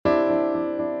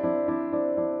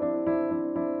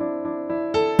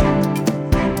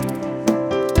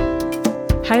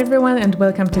Hi everyone and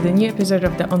welcome to the new episode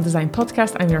of the On Design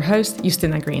podcast. I'm your host,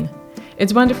 Justyna Green.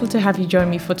 It's wonderful to have you join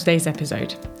me for today's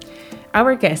episode.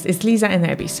 Our guest is Liza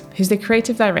Enebeis, who's the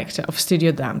creative director of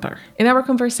Studio Dumbar. In our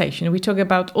conversation, we talk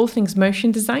about all things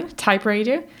motion design, type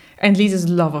radio, and Liza's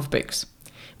love of books.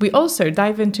 We also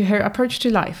dive into her approach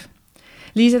to life.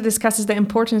 Liza discusses the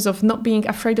importance of not being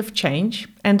afraid of change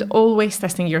and always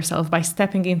testing yourself by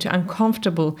stepping into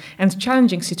uncomfortable and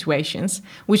challenging situations,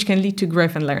 which can lead to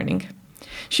growth and learning.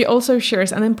 She also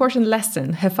shares an important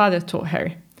lesson her father taught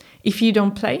her. If you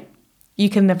don't play, you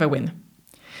can never win,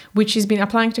 which she's been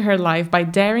applying to her life by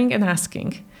daring and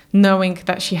asking, knowing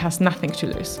that she has nothing to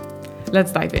lose.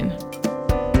 Let's dive in.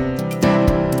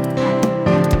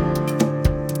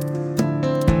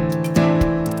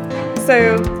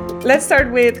 So let's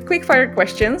start with quick fire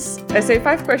questions. I say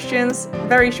 5 questions,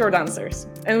 very short answers.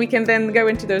 And we can then go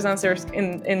into those answers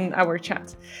in our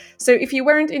chat. So if you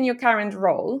weren't in your current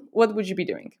role, what would you be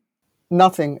doing?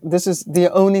 Nothing. This is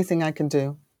the only thing I can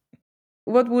do.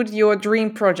 What would your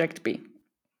dream project be?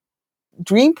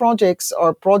 Dream projects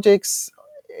are projects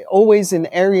always in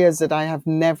areas that I have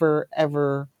never,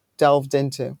 ever delved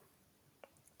into.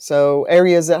 So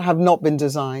areas that have not been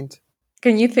designed.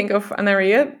 Can you think of an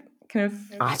area?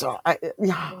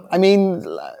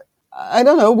 I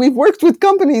don't know. We've worked with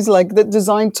companies like that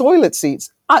design toilet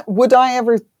seats. Would I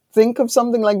ever think of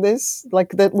something like this?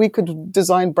 Like that we could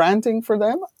design branding for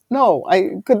them? No,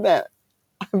 I could not.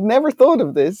 I've never thought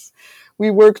of this.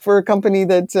 We worked for a company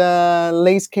that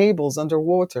lays cables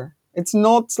underwater. It's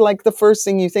not like the first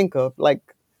thing you think of. Like,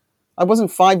 I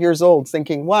wasn't 5 years old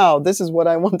thinking, wow, this is what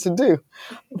I want to do.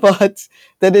 But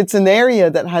that it's an area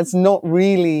that has not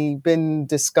really been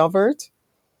discovered.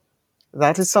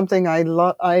 That is something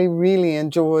I really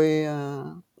enjoy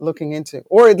looking into,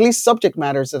 or at least subject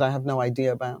matters that I have no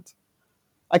idea about.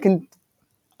 I can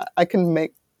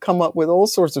come up with all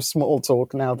sorts of small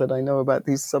talk now that I know about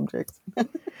these subjects.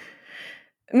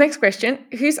 Next question.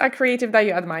 Who's a creative that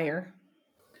you admire?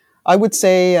 I would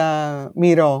say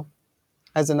Miro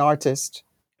as an artist.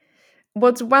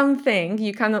 What's one thing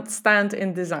you cannot stand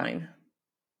in design?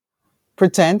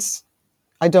 Pretense.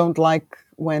 I don't like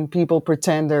when people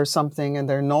pretend they're something and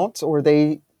they're not, or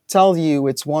they tell you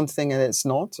it's one thing and it's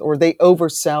not, or they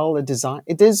oversell a design.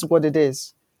 It is what it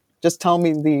is. Just tell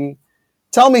me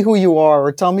who you are,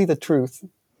 or tell me the truth.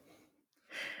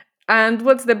 And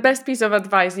what's the best piece of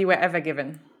advice you were ever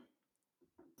given?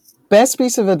 Best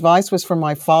piece of advice was from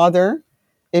my father.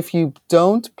 If you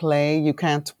don't play, you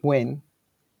can't win.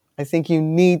 I think you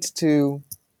need to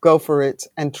go for it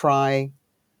and try.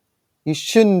 You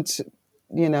shouldn't,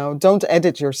 don't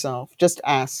edit yourself. Just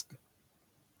ask.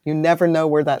 You never know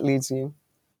where that leads you.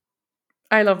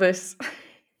 I love this.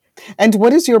 And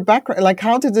what is your background? Like,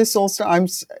 how did this all start? I'm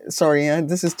sorry,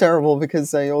 this is terrible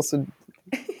because I also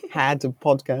had a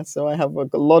podcast, so I have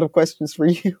a lot of questions for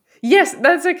you. Yes,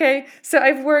 that's okay. So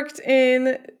I've worked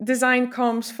in design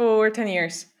comms for 10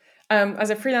 years.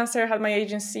 As a freelancer, I had my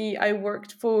agency. I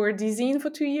worked for Design for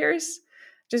 2 years,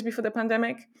 just before the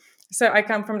pandemic. So I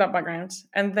come from that background.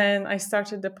 And then I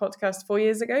started the podcast 4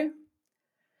 years ago.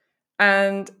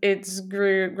 And it's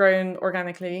grown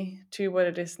organically to what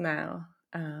it is now.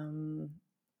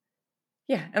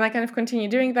 And I kind of continue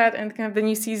doing that. And kind of the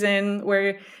new season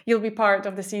where you'll be part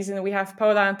of the season, we have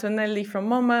Paola Antonelli from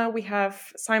MoMA. We have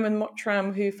Simon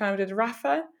Mottram, who founded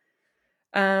Rafa.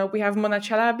 We have Mona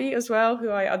Chalabi as well, who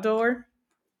I adore.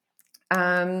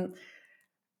 And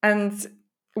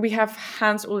we have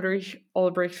Hans Ulrich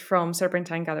from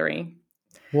Serpentine Gallery.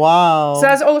 Wow. So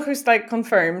that's all who's like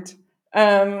confirmed.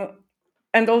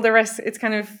 And all the rest, it's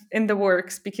kind of in the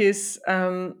works because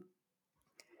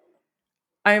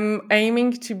I'm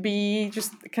aiming to be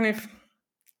just kind of,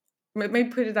 maybe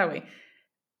put it that way.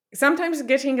 Sometimes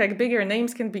getting like bigger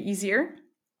names can be easier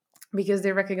because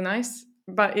they're recognized.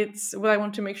 But it's what I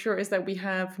want to make sure is that we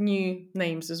have new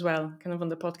names as well, kind of on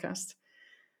the podcast.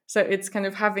 So it's kind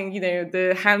of having,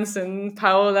 the Hans and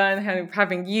Paola and kind of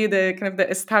having you, the kind of the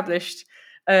established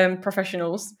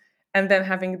professionals, and then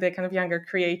having the kind of younger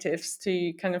creatives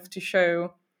to kind of to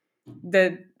show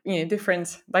the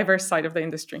different, diverse side of the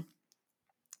industry.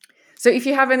 So if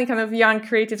you have any kind of young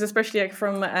creatives, especially like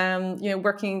from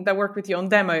work with you on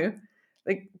demo,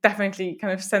 like definitely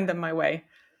kind of send them my way.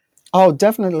 Oh,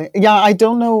 definitely. Yeah, I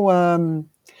don't know.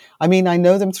 I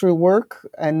know them through work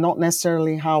and not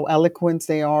necessarily how eloquent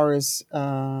they are as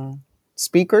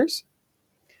speakers.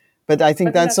 But I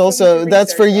think that's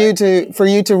for you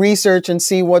to research and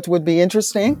see what would be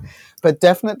interesting. But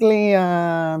definitely,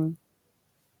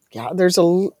 there's a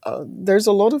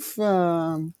lot of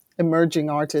emerging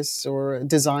artists or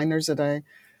designers that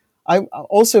I'm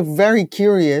also very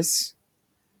curious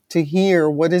to hear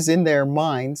what is in their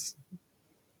minds. No,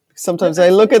 Sometimes I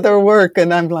look at absolutely. their work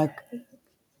and I'm like,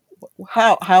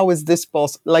 how is this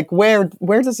possible? Like, where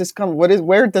does this come?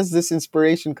 Where does this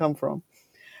inspiration come from?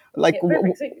 Like, Yeah,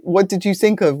 perfect. So, what did you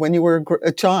think of when you were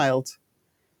a child?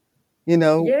 You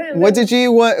know, yeah, what no. did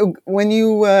you when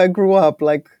you grew up?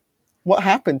 Like, what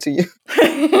happened to you?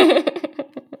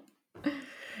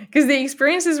 Because the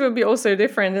experiences will be also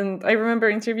different. And I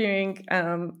remember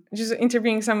just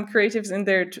interviewing some creatives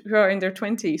who are in their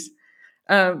 20s.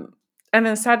 Um, and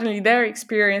then suddenly their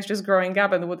experience just growing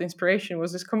up and what inspiration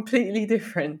was just completely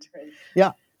different.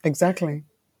 Yeah, exactly.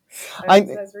 I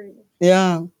That's really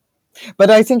yeah, but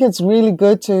I think it's really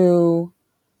good to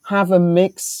have a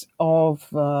mix of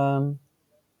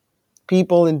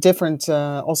people in different,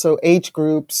 also age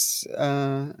groups,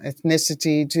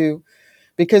 ethnicity too,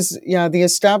 because yeah, the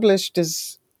established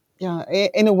is yeah.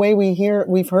 In a way,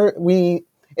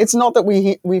 It's not that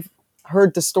we've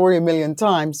heard the story a million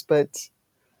times, but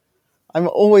I'm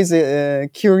always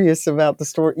curious about the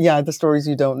story. Yeah, the stories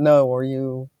you don't know or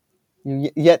you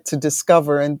yet to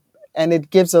discover, and it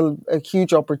gives a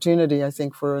huge opportunity, I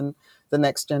think, for the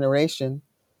next generation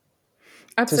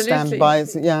to stand absolutely. by.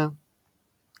 Yeah,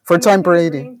 for And I Tom think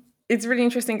Brady. it's really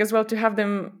interesting as well to have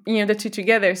them, the two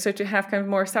together. So to have kind of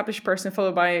more established person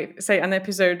followed by, say, an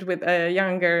episode with a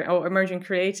younger or emerging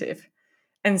creative,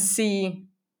 and see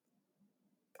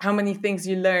how many things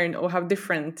you learn or how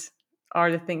different are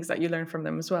the things that you learn from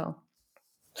them as well.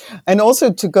 And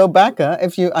also to go back,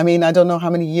 I mean, I don't know how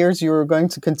many years you're going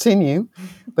to continue,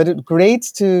 but it's great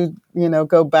to,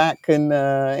 go back and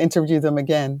interview them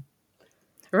again.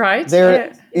 Right? There,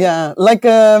 Yeah. yeah, like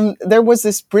there was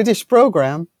this British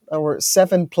program or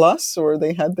 7 Plus, or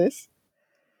they had this,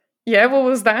 Yeah, what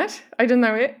was that? I don't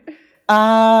know it.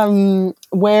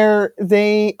 where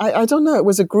I don't know, it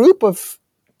was a group of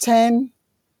 10,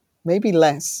 maybe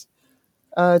less,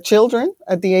 children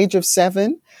at the age of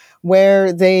 7,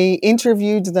 where they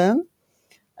interviewed them,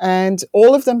 and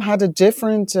all of them had a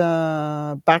different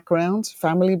background,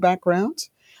 family background,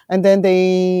 and then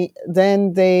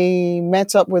they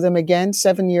met up with them again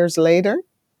 7 years later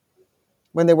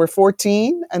when they were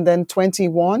 14 and then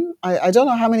 21. I don't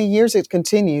know how many years it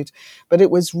continued, but it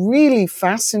was really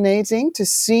fascinating to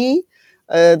see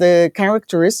the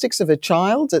characteristics of a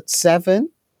child at 7,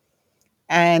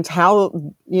 and how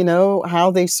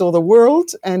they saw the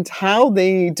world and how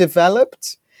they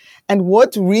developed, and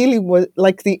what really was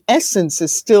like the essence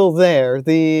is still there.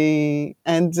 The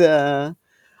and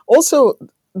Also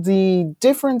the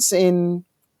difference in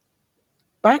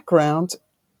background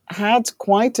had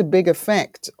quite a big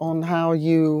effect on how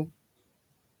you,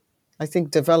 I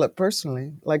think, develop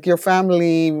personally, like your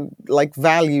family, like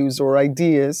values or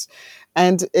ideas.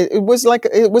 And it was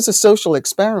a social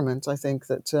experiment, I think,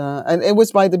 and it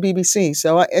was by the BBC.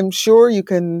 So I am sure you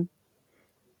can,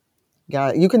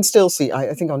 yeah, you can still see.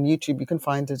 I think on YouTube you can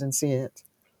find it and see it.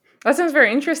 That sounds very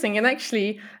interesting. And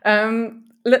actually,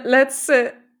 let's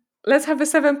have a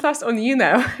 7 plus on you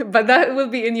now, but that will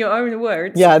be in your own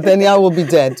words. Yeah, then I will be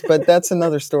dead, but that's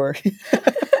another story.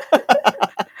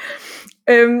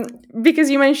 um,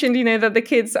 because you mentioned, that the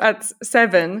kids at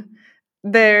 7,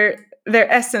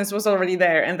 their essence was already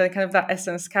there, and then kind of that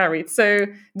essence carried. So,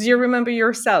 do you remember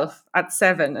yourself at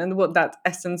 7 and what that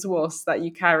essence was that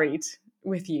you carried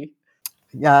with you?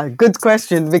 Yeah, good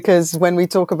question. Because when we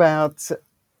talk about,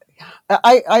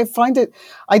 I find it,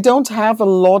 I don't have a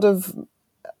lot of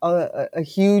a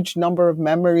huge number of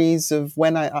memories of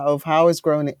how I was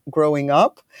growing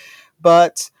up,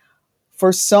 but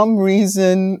for some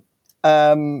reason,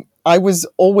 I was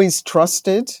always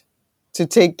trusted to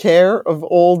take care of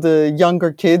all the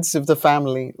younger kids of the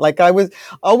family. Like I was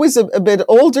always a bit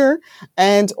older,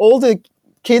 and all the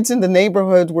kids in the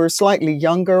neighborhood were slightly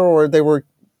younger, or they were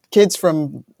kids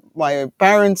from my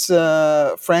parents'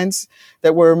 friends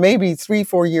that were maybe 3,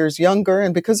 4 years younger.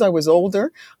 And because I was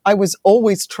older, I was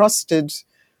always trusted,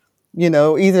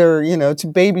 either, to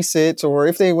babysit, or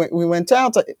if we went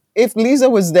out, if Lisa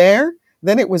was there,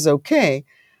 then it was okay.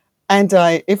 And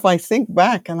if I think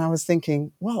back, and I was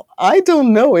thinking, well, I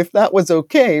don't know if that was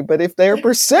okay, but if their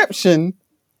perception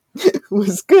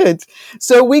was good,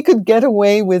 so we could get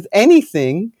away with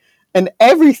anything and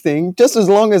everything just as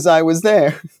long as I was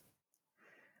there.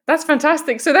 That's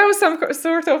fantastic. So that was some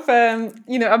sort of,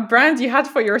 a brand you had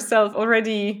for yourself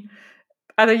already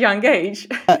at a young age.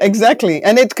 Exactly.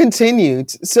 And it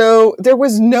continued. So there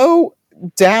was no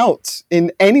doubt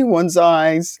in anyone's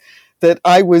eyes that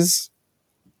I was,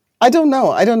 I don't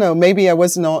know. I don't know. Maybe I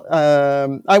was not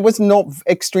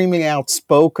extremely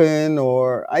outspoken,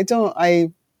 or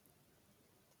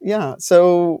yeah.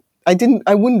 So I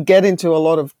wouldn't get into a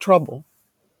lot of trouble.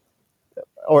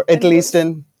 or at And least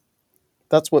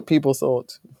that's what people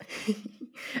thought.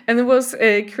 and was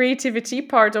creativity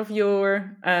part of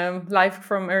your life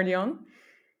from early on?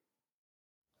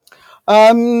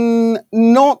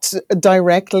 Not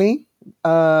directly,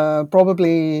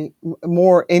 probably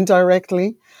more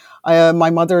indirectly. My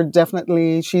mother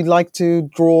definitely, she liked to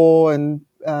draw and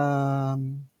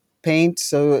paint,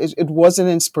 so it was an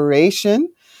inspiration,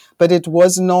 but it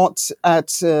was not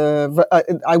at,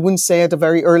 I wouldn't say at a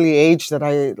very early age that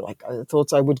I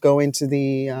thought I would go into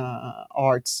the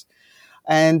arts.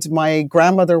 And my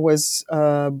grandmother was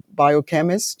a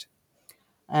biochemist,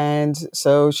 and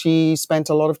so she spent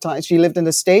a lot of time. She lived in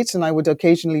the States, and I would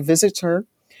occasionally visit her.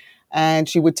 And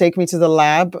she would take me to the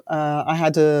lab. I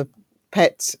had a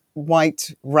pet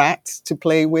white rat to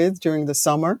play with during the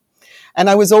summer. And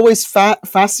I was always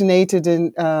fascinated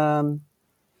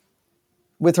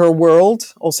with her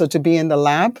world, also to be in the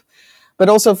lab. But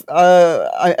also,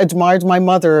 I admired my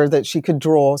mother that she could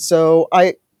draw. So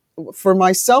for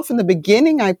myself in the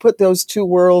beginning, I put those two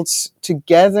worlds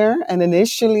together. And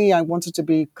initially, I wanted to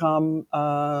become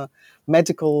a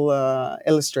medical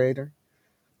illustrator.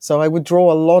 So I would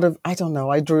draw a lot of, I don't know,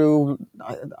 I drew,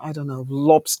 I don't know,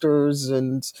 lobsters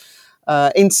and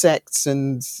insects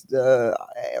and,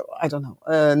 I don't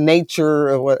know,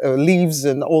 nature, leaves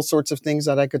and all sorts of things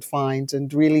that I could find,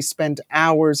 and really spend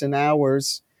hours and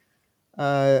hours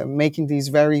making these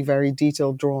very, very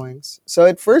detailed drawings. So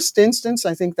at first instance,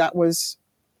 I think that was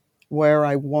where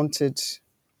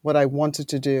what I wanted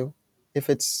to do, if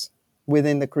it's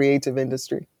within the creative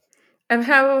industry. And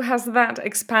how has that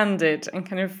expanded, and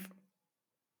kind of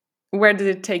where did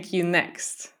it take you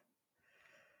next?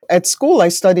 At school, I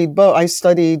studied both. I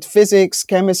studied physics,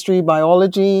 chemistry,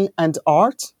 biology, and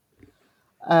art.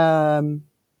 And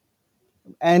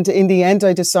in the end,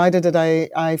 I decided that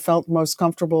I felt most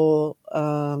comfortable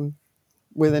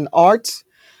with an art.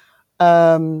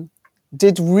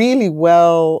 Did really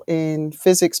well in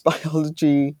physics,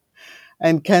 biology,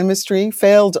 and chemistry.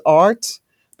 Failed art,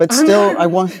 but Oh still,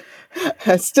 no.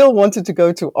 I still wanted to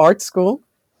go to art school.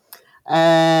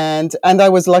 And I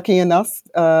was lucky enough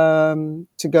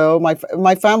to go.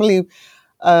 My family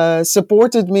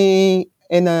supported me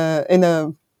in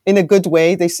a good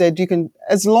way. They said you can,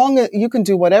 as long as you can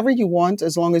do whatever you want,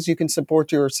 as long as you can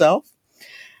support yourself.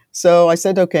 So I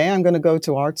said, okay, I'm going to go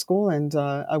to art school, and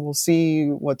I will see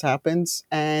what happens.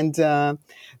 And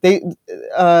they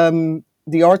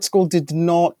the art school did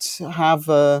not have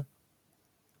a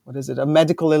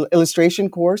medical illustration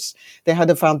course. They had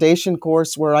a foundation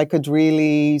course where I could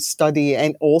really study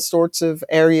in all sorts of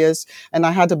areas. And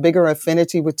I had a bigger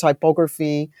affinity with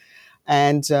typography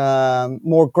and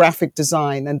more graphic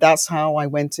design. And that's how I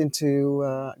went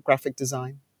into graphic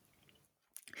design.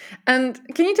 And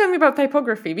can you tell me about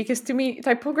typography? Because to me,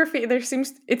 typography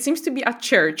it seems to be a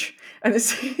church, and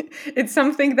it's it's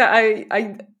something that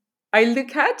I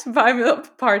look at, but I'm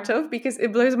not part of because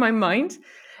it blows my mind.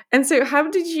 And so, how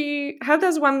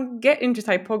does one get into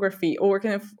typography, or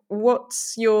kind of what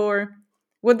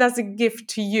does it give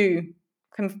to you,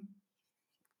 kind of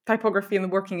typography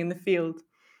and working in the field?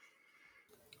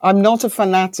 I'm not a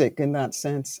fanatic in that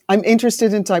sense. I'm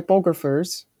interested in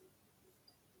typographers,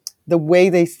 the way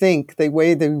they think, the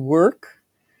way they work,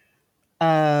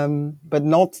 but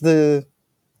not the.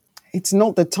 It's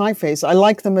not the typeface. I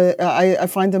like them. I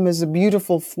find them as a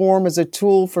beautiful form, as a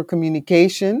tool for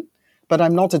communication. But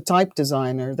I'm not a type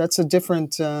designer. That's a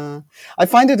different. I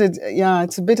find yeah,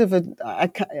 it's a bit of a.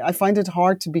 I find it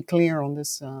hard to be clear on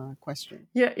this question.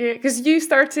 Yeah, yeah, because you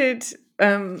started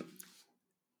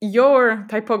your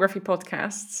typography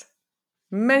podcasts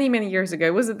many years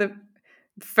ago. Was it the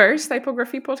first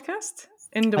typography podcast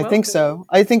in the I world? think so.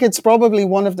 I think it's probably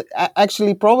one of the.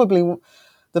 Actually, probably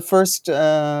the first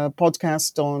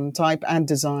podcast on type and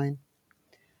design.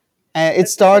 It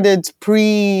started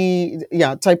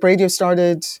Type Radio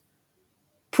started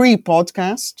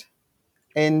pre-podcast.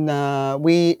 In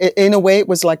in a way, it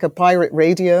was like a pirate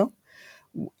radio,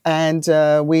 and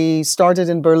we started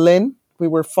in Berlin. We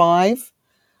were five,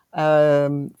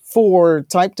 four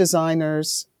type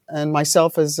designers, and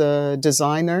myself as a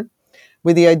designer,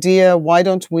 with the idea: why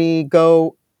don't we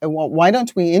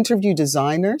interview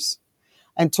designers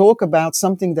and talk about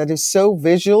something that is so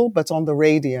visual but on the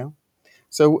radio?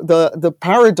 So the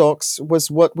paradox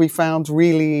was what we found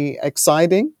really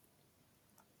exciting.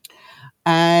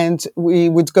 And we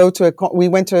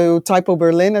went to Typo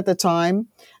Berlin at the time,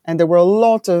 and there were a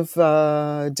lot of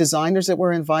designers that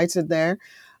were invited there.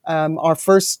 Our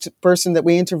first person that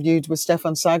we interviewed was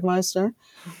Stefan Sagmeister.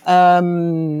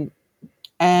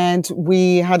 and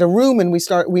we had a room, and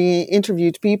we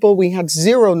interviewed people. We had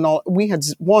zero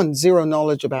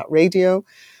knowledge about radio.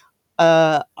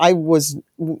 None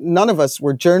of us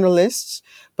were journalists,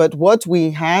 but what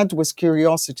we had was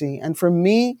curiosity. And for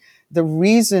me, the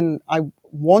reason I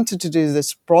wanted to do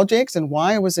this project and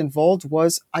why I was involved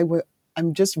was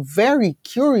I'm just very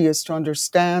curious to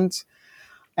understand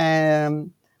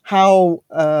how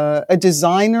a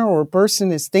designer or a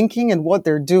person is thinking and what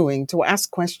they're doing, to ask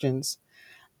questions.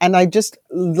 And I just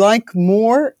like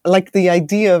the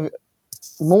idea of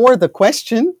more the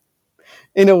question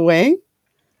in a way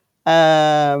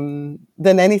than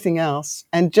anything else.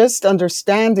 And just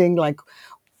understanding, like,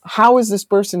 how is this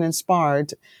person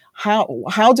inspired?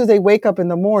 How do they wake up in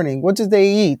the morning? What do they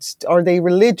eat? Are they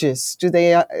religious? Do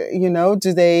they,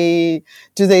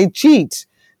 do they cheat?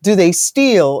 Do they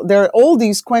steal? There are all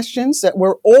these questions that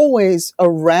were always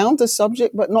around the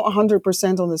subject, but not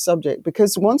 100% on the subject.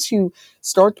 Because once you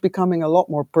start becoming a lot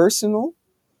more personal,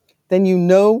 then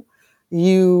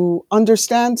you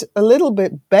understand a little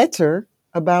bit better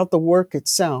about the work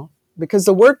itself. Because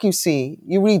the work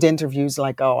you read interviews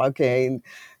like, oh, okay,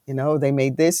 they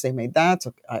made this, they made that.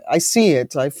 I see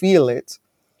it, I feel it.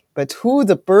 But who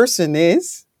the person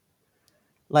is,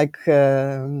 like,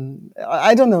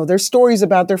 I don't know, there's stories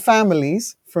about their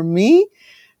families. For me,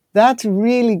 that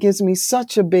really gives me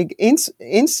such a big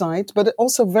insight, but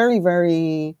also very,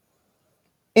 very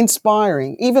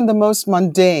inspiring. Even the most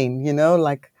mundane,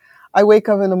 like I wake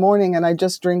up in the morning and I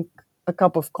just drink a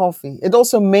cup of coffee. It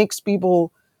also makes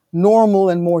people normal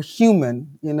and more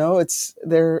human.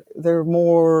 They're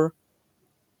more,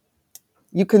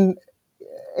 you can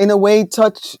in a way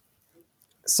touch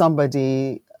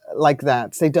somebody like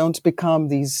that. They don't become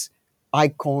these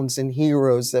icons and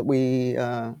heroes that we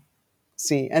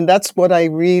see. And that's what I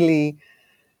really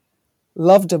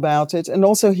loved about it. And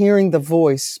also hearing the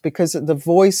voice, because the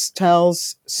voice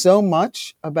tells so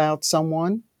much about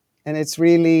someone. And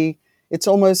it's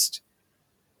almost,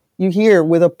 you hear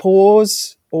with a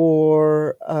pause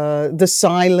or the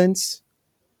silence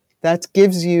that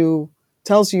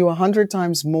tells you 100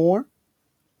 times more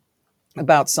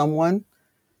about someone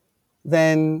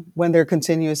than when they're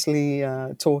continuously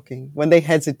talking, when they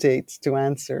hesitate to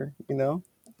answer,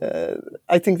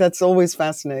 I think that's always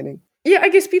fascinating. Yeah, I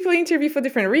guess people interview for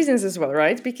different reasons as well,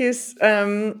 right? Because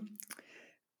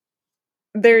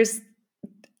there's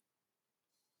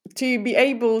to be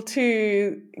able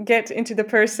to get into the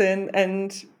person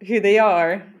and who they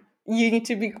are, you need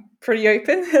to be pretty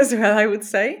open as well, I would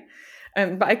say.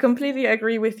 But I completely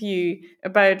agree with you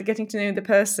about getting to know the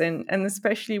person, and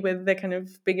especially with the kind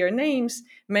of bigger names,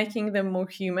 making them more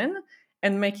human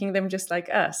and making them just like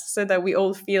us, so that we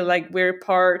all feel like we're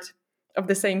part of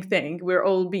the same thing. We're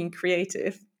all being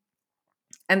creative.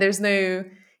 And there's no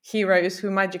heroes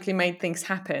who magically made things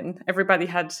happen. Everybody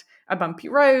had a bumpy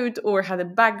road or had a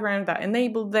background that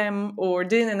enabled them or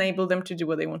didn't enable them to do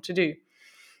what they want to do.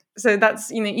 So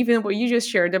that's, even what you just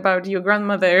shared about your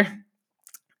grandmother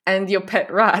and your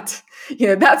pet rat,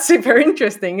 that's super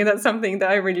interesting. And that's something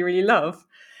that I really, really love.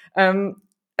 And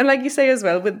like you say as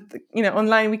well, with,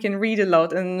 online, we can read a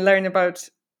lot and learn about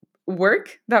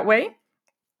work that way.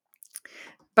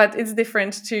 But it's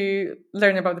different to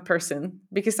learn about the person,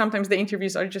 because sometimes the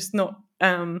interviews are just not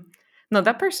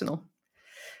that personal.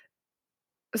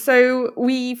 So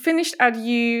we finished at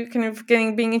you kind of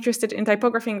being interested in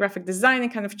typography and graphic design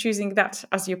and kind of choosing that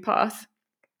as your path.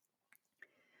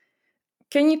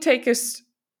 Can you take us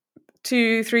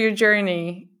through your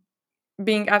journey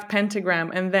being at Pentagram,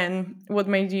 and then what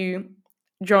made you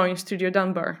join Studio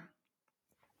Dunbar?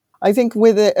 I think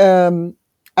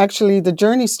actually the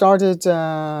journey started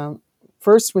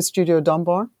first with Studio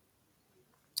Dumbar.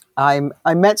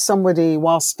 I met somebody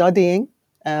while studying,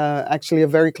 actually a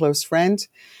very close friend.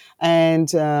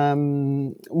 And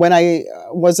when I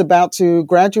was about to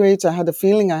graduate, I had a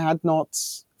feeling I had not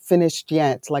finished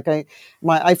yet. Like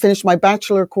I finished my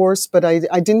bachelor course, but I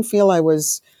didn't feel I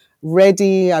was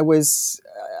ready.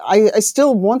 I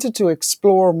still wanted to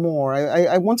explore more.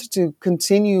 I wanted to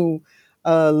continue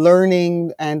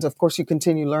learning, and of course you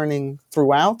continue learning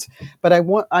throughout. But I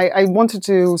wanted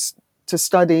to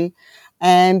study.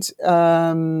 And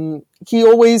he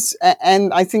always,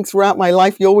 and I think throughout my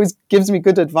life, he always gives me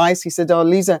good advice. He said, "Oh,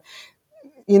 Liza,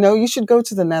 you should go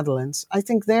to the Netherlands. I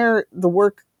think there,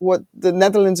 what the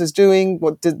Netherlands is doing,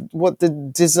 what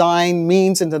the design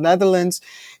means in the Netherlands,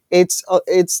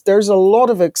 there's a lot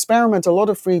of experiment, a lot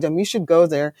of freedom. You should go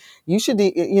there. You should,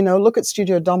 look at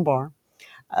Studio Dumbar."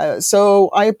 So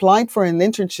I applied for an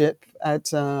internship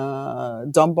at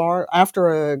Dumbar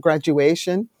after a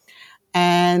graduation.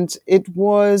 And it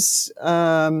was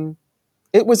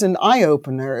it was an eye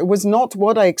opener. It was not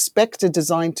what I expected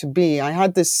design to be. I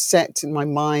had this set in my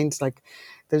mind, like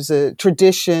there's a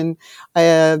tradition.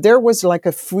 There was like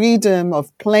a freedom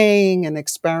of playing and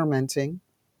experimenting.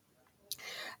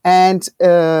 And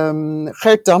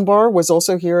Gert Dumbar was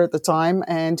also here at the time,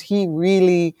 and he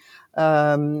really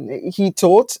he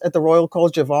taught at the Royal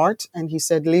College of Art, and he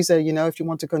said, Liza, you know, if you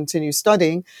want to continue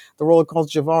studying, the Royal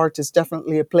College of Art is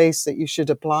definitely a place that you should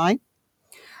apply.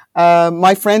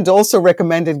 My friend also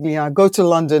recommended me, go to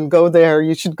London, go there,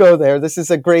 you should go there. This is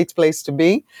a great place to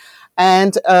be.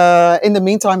 And in the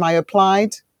meantime, I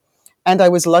applied, and I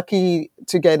was lucky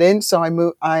to get in. So I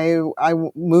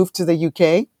moved to the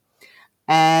UK.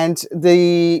 And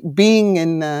being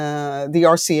in the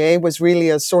RCA was really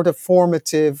a sort of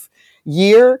formative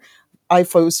year. I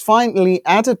was finally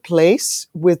at a place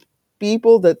with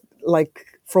people that, like,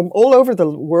 from all over the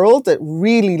world, that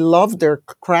really loved their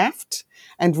craft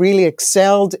and really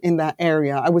excelled in that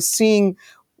area. I was seeing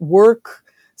work,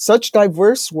 such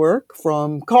diverse work,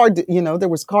 from there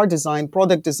was car design,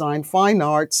 product design, fine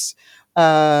arts,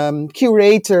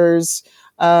 curators.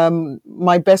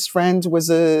 My best friend was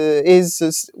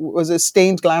a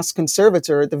stained glass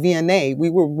conservator at the V&A. We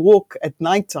would walk at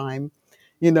nighttime,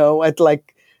 at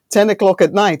like 10 o'clock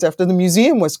at night after the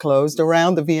museum was closed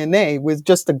around the V&A with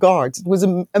just the guards. It was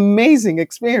an amazing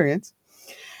experience.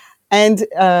 And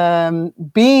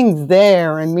being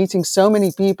there and meeting so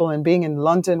many people and being in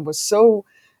London was so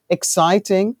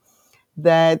exciting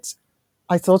that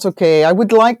I thought, okay, I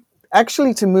would like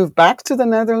actually to move back to the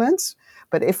Netherlands.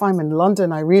 But if I'm in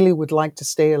London, I really would like to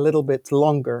stay a little bit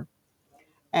longer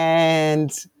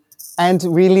and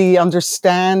really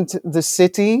understand the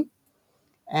city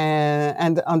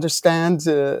and understand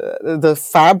the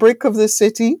fabric of the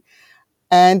city.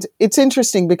 And it's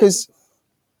interesting because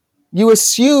you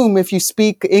assume if you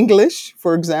speak English,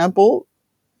 for example,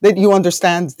 that you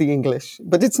understand the English,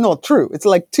 but it's not true. It's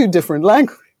like two different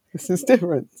languages. It's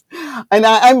different. And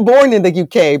I'm born in the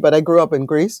UK, but I grew up in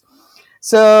Greece.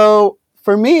 So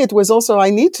for me, it was also, I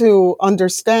need to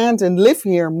understand and live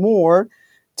here more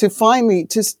to finally,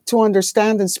 to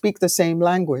understand and speak the same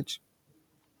language.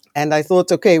 And I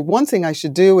thought, okay, one thing I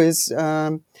should do is,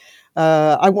 I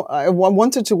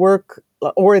wanted to work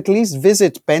or at least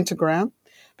visit Pentagram,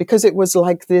 because it was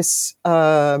like this,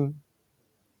 I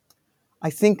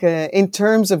think in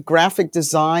terms of graphic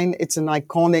design, it's an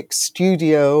iconic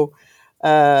studio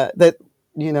that,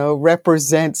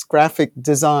 represents graphic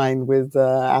design with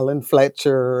Alan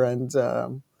Fletcher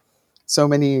and so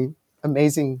many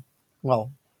amazing,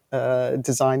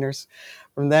 designers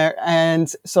from there. And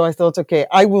so I thought, okay,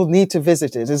 I will need to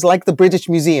visit it. It's like the British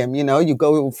Museum, you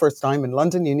go first time in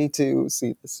London, you need to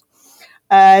see this.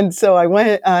 And so I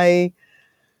went, I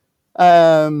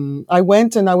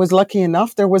went, and I was lucky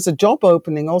enough. There was a job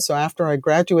opening also after I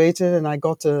graduated, and I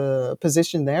got a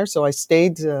position there. So I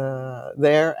stayed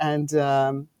there, and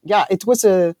it was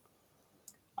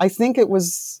I think it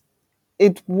was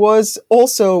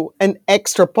also an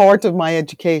extra part of my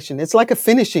education. It's like a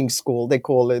finishing school, they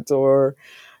call it, or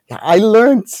I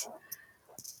learned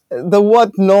the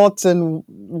what not and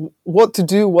what to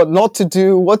do, what not to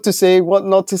do, what to say, what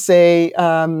not to say.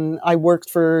 I worked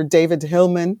for David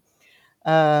Hillman.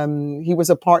 He was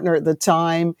a partner at the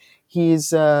time.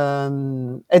 He's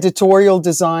editorial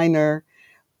designer,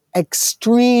 a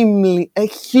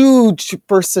huge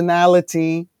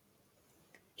personality.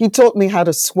 He taught me how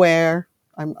to swear.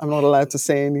 I'm not allowed to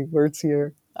say any words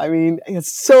here. I mean, he has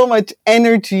so much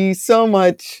energy, so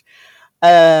much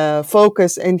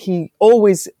focus, and he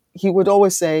would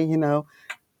always say,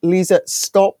 Liza,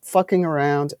 stop fucking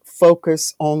around,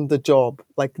 focus on the job.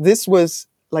 Like, this was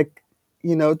like,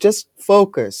 just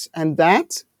focus. And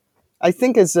that, I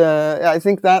think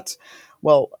that,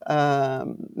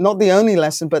 not the only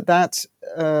lesson, but that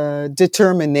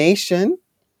determination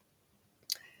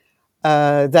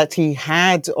that he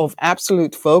had of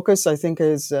absolute focus, I think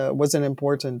was an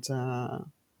important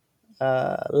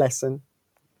lesson.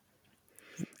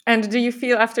 And do you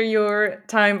feel after your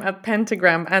time at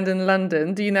Pentagram and in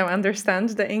London, do you now understand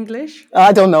the English?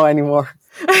 I don't know anymore.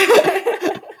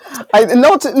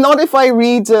 Not if I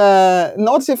read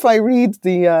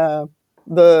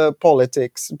the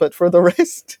politics, but for the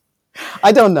rest,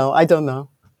 I don't know.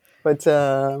 But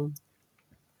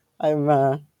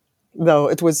no,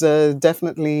 it was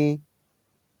definitely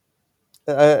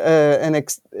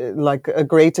like a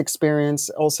great experience.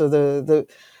 Also,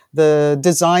 the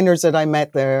designers that I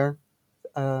met there,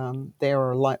 they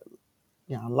are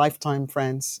lifetime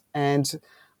friends. And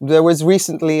there was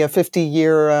recently a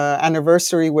 50-year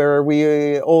anniversary where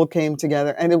we all came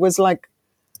together, and it was like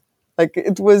Like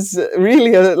it was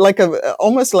really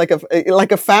almost like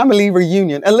a family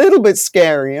reunion, a little bit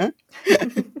scary, huh?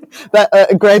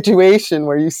 That graduation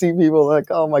where you see people like,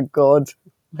 oh my god,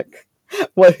 like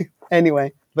what?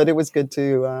 Anyway, but it was good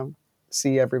to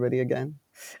see everybody again.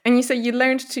 And you say you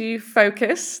learned to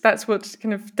focus. That's what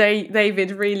kind of David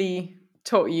really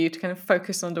taught you, to kind of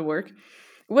focus on the work.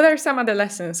 What are some other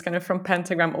lessons kind of from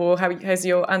Pentagram, or how has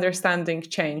your understanding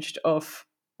changed of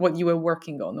what you were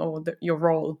working on, or your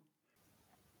role?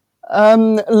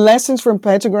 Lessons from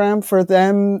Pentagram, for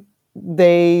them,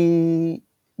 they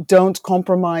don't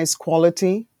compromise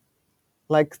quality.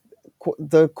 Like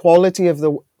the quality of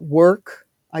the work,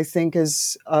 I think,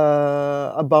 is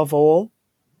above all.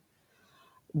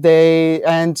 The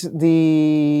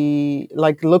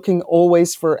like looking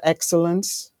always for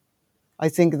excellence. I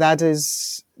think that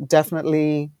is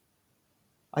definitely,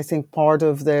 I think, part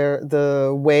of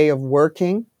the way of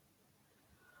working.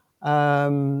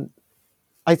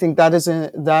 I think that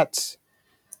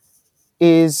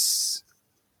is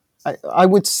I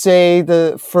would say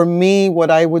for me what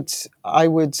I would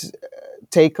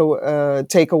take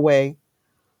away.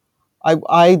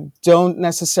 I don't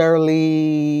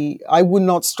necessarily, I would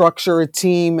not structure a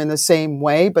team in the same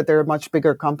way, but they're a much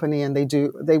bigger company and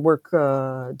they work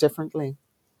differently.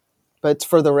 But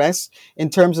for the rest, in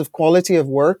terms of quality of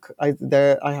work,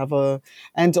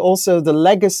 and also the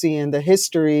legacy and the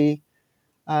history.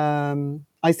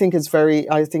 I think it's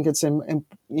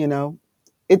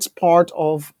it's part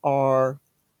of our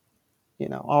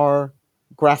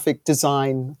graphic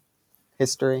design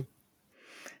history.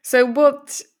 So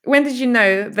when did you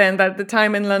know then that the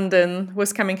time in London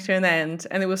was coming to an end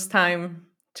and it was time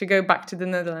to go back to the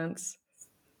Netherlands?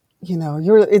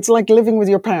 It's like living with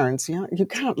your parents. Yeah, you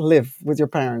can't live with your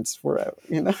parents forever.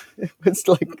 It's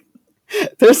like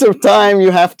there's a time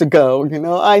you have to go.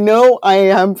 I know I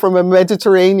am from a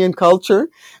Mediterranean culture.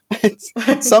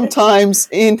 Sometimes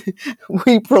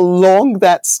we prolong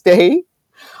that stay.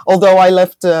 Although I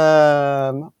left,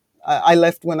 I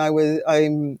left when I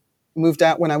moved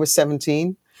out when I was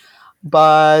 17.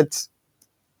 But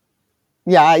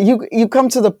yeah, you come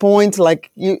to the point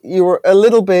like you're a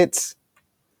little bit.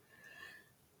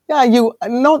 Yeah, you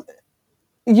not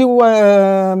you.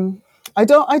 I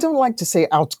don't like to say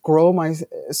outgrow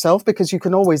myself, because you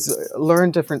can always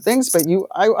learn different things. But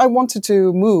I wanted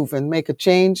to move and make a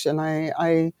change, and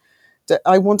I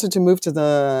wanted to move to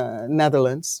the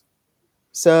Netherlands.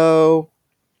 So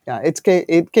yeah, it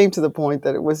came to the point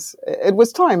that it was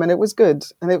time, and it was good,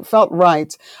 and it felt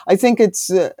right. I think it's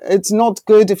not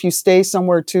good if you stay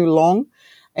somewhere too long,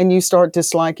 and you start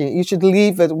disliking it. You should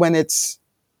leave it when it's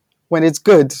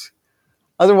good.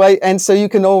 Otherwise, and so you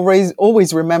can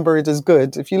always remember it as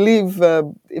good. If you leave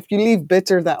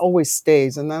bitter, that always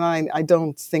stays, and then I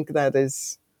don't think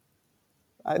that's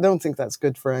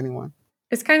good for anyone.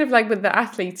 It's kind of like with the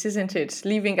athletes, isn't it?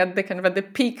 Leaving at the kind of at the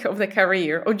peak of the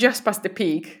career or just past the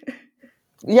peak.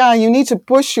 Yeah, you need to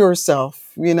push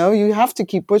yourself. You have to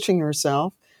keep pushing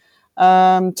yourself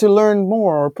to learn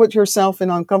more, or put yourself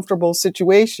in uncomfortable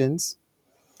situations,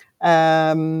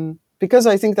 because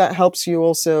I think that helps you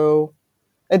also.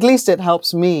 At least it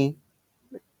helps me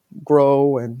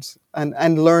grow and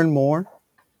learn more.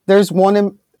 There's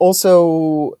one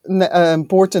also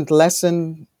important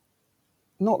lesson,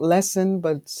 not lesson,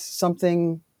 but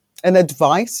something, an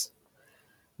advice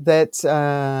that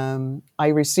I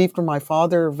received from my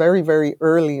father very, very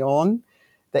early on,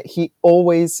 that he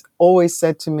always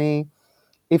said to me,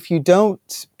 if you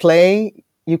don't play,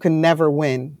 you can never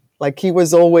win. Like he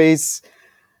was always,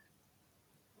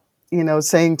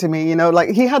 saying to me,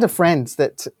 like he had a friend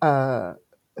that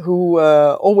who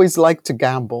always liked to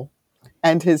gamble,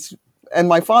 and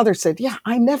my father said, "Yeah,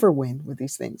 I never win with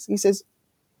these things." He says,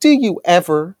 "Do you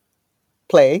ever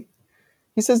play?"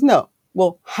 He says, "No."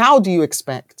 Well, how do you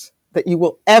expect that you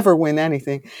will ever win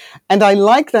anything? And I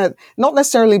like that, not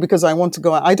necessarily because I want to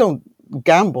go. I don't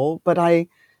gamble, but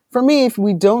for me, if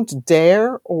we don't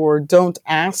dare or don't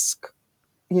ask,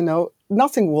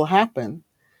 nothing will happen.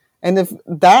 And if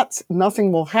that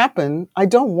nothing will happen, I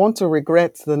don't want to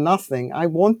regret the nothing. I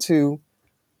want to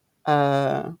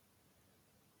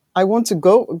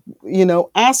go,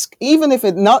 ask, even if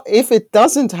it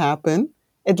doesn't happen,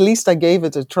 at least I gave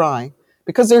it a try,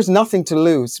 because there's nothing to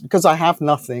lose, because I have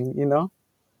nothing.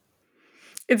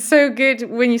 It's so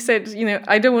good when you said,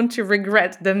 I don't want to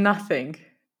regret the nothing.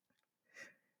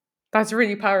 That's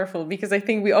really powerful, because I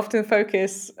think we often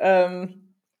focus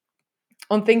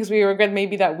on things we regret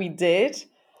maybe that we did,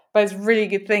 but it's a really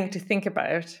good thing to think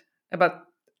about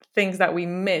things that we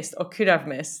missed or could have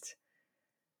missed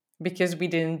because we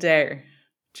didn't dare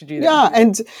to do them. Yeah,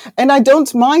 and I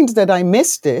don't mind that I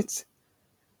missed it,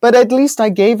 but at least I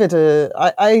gave it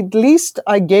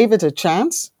a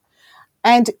chance.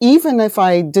 And even if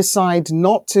I decide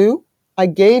not to, I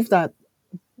gave that,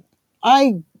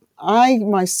 I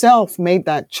myself made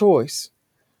that choice,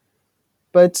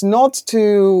 but not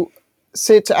to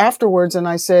sit afterwards and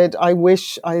I said, I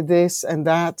wish I this and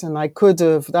that, and I could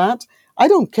have that. I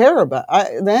don't care about,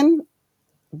 then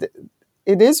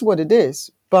it is what it is.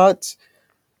 But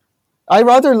I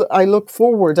look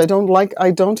forward. I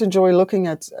don't enjoy looking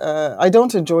at, I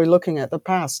don't enjoy looking at the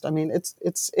past. I mean, that's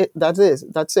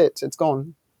it. It's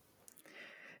gone.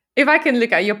 If I can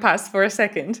look at your past for a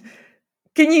second,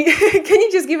 can you can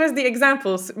you just give us the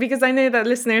examples? Because I know that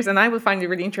listeners and I will find it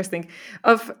really interesting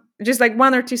of just like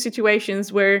one or two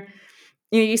situations where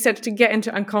you said to get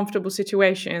into uncomfortable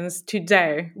situations to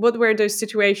dare. What were those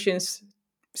situations?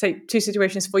 Say two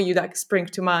situations for you that spring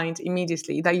to mind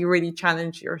immediately that you really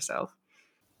challenge yourself.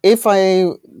 If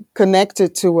I connect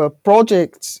it to a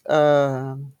project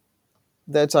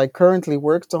that I currently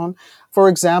worked on, for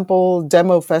example,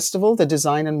 Demo Festival, the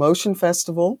Design and Motion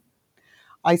Festival,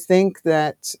 I think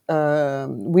that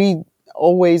we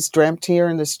always dreamt here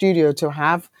in the studio to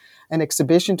have an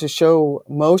exhibition to show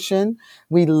motion.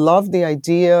 We love the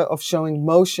idea of showing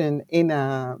motion in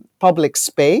a public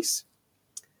space,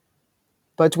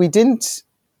 but we didn't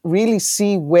really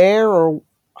see where or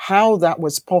how that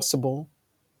was possible,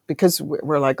 because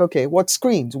we're like, okay, what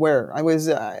screens? Where? I was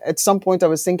at some point I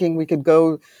was thinking we could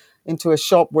go into a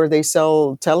shop where they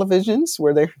sell televisions,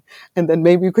 and then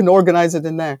maybe you can organize it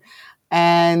in there.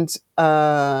 And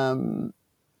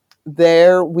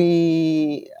there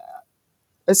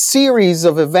a series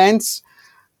of events.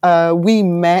 We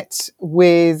met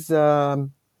with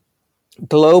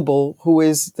Global, who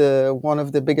is one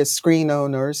of the biggest screen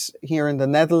owners here in the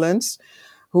Netherlands,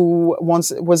 who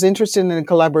once was interested in a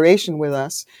collaboration with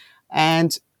us.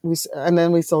 And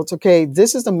then we thought, okay,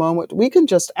 this is the moment we can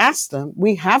just ask them.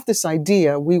 We have this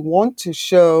idea. We want to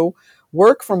show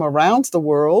work from around the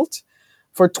world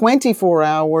for 24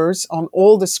 hours on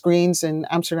all the screens in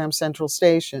Amsterdam Central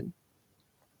Station.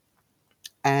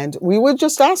 And we would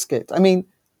just ask it. I mean,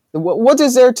 what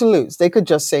is there to lose? They could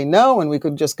just say no and we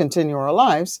could just continue our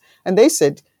lives. And they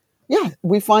said, yeah,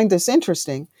 we find this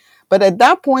interesting. But at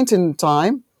that point in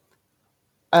time,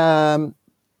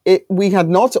 we had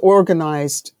not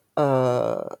organized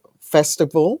a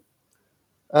festival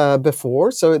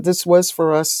before. So this was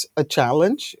for us a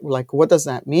challenge. Like, what does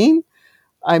that mean?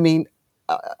 I mean,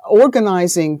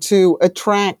 organizing to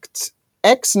attract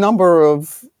X number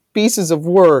of pieces of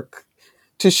work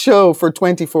to show for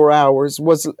 24 hours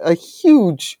was a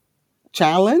huge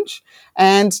challenge.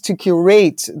 And to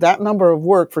curate that number of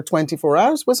work for 24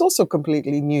 hours was also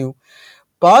completely new.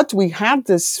 But we had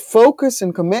this focus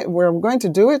and commit, we're going to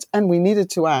do it, and we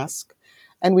needed to ask.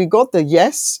 And we got the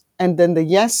yes, and then the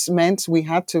yes meant we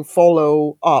had to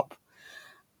follow up.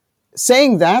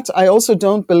 Saying that, I also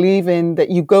don't believe in that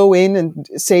you go in and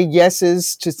say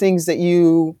yeses to things that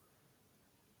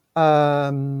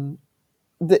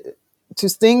to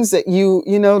things that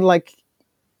like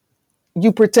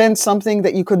you pretend something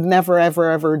that you could never, ever,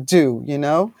 ever do,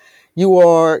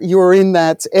 you're in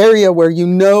that area where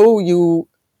you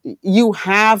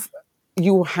have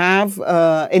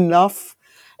enough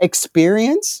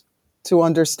experience to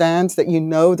understand that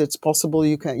that's possible.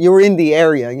 You're in the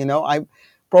area. I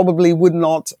probably would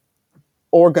not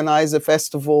organize a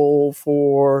festival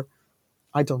for,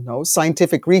 I don't know,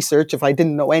 scientific research if I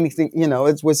didn't know anything.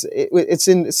 It's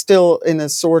still in a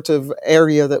sort of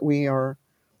area that we are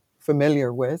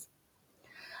familiar with.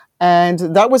 And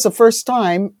that was the first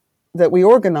time that we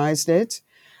organized it.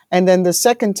 And then the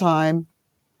second time,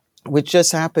 which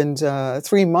just happened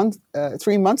 3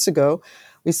 months ago,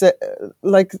 we said,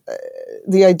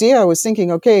 the idea I was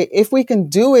thinking, okay, if we can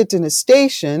do it in a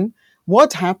station,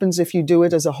 what happens if you do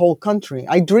it as a whole country?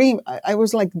 I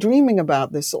was like dreaming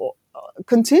about this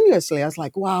continuously. I was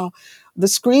like, wow, the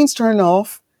screens turn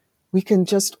off. We can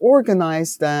just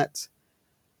organize that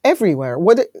everywhere.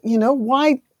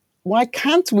 Why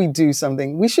can't we do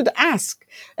something? We should ask.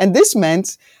 And this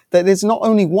meant that it's not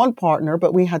only one partner,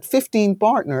 but we had 15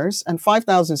 partners and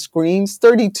 5,000 screens,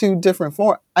 32 different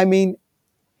formats. I mean,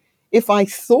 if I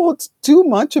thought too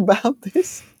much about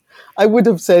this, I would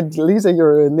have said, Liza,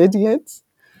 you're an idiot.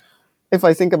 If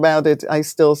I think about it, I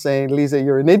still say, Liza,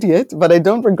 you're an idiot, but I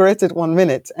don't regret it 1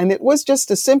 minute. And it was just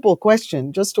a simple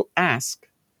question, just to ask.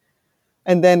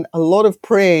 And then a lot of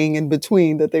praying in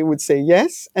between that they would say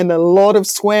yes, and a lot of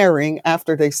swearing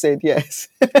after they said yes.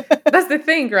 That's the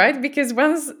thing, right? Because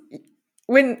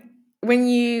when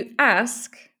you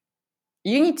ask,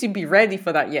 you need to be ready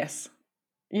for that yes.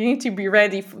 You need to be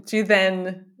ready to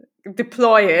then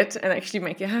deploy it and actually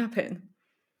make it happen.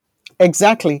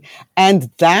 Exactly. And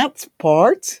that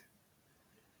part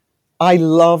I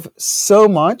love so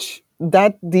much,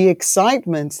 that the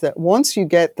excitement that once you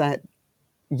get that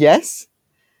yes,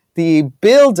 the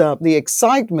build up, the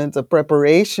excitement, the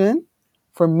preparation,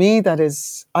 for me, that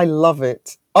is, I love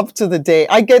it. Up to the day.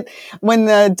 I get, when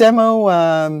the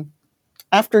demo,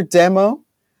 after demo,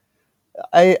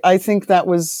 I think that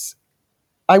was,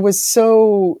 I was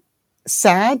so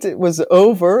sad it was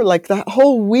over. Like that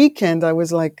whole weekend, I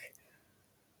was like,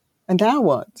 and now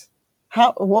what?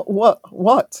 How,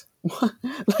 what?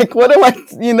 Like, what do I,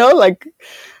 like,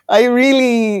 I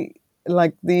really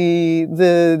like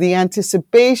the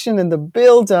anticipation and the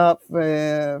build up,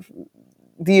 the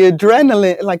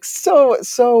adrenaline, like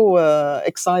so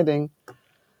exciting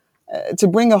to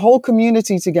bring a whole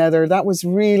community together. That was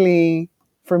really,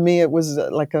 for me, it was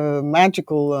like a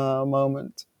magical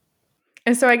moment.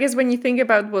 And so I guess when you think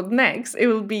about what next, it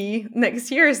will be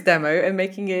next year's demo and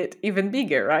making it even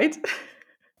bigger, right?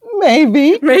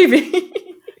 Maybe. Maybe.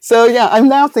 So yeah, I'm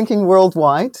now thinking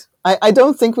worldwide. I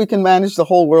don't think we can manage the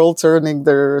whole world turning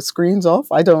their screens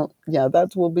off. I don't. Yeah,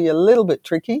 that will be a little bit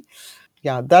tricky.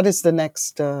 Yeah, that is the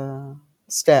next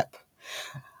step.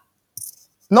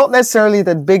 Not necessarily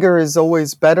that bigger is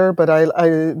always better, but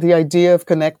the idea of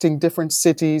connecting different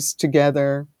cities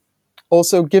together,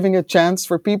 also giving a chance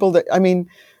for people that, I mean,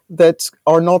 that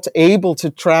are not able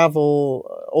to travel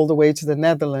all the way to the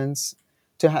Netherlands,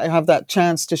 to have that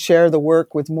chance to share the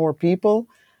work with more people.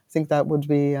 I think that would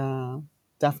be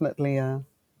definitely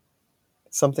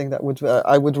something that would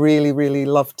I would really, really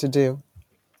love to do.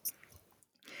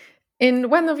 In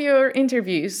one of your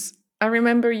interviews, I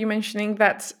remember you mentioning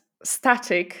that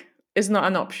static is not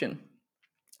an option.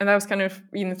 And I was kind of,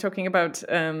 talking about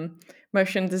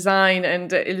motion design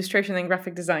and illustration and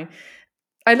graphic design.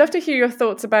 I'd love to hear your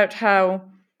thoughts about how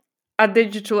our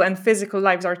digital and physical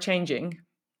lives are changing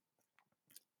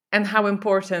and how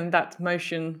important that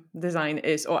motion design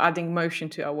is, or adding motion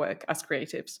to our work as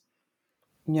creatives.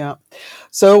 Yeah.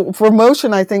 So for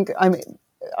motion, I think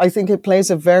it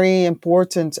plays a very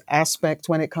important aspect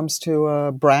when it comes to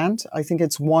a brand. I think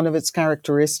it's one of its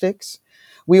characteristics.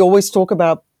 We always talk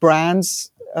about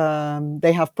brands.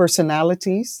 They have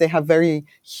personalities. They have very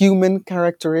human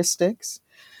characteristics.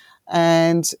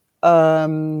 And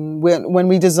when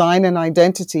we design an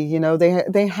identity,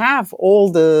 they have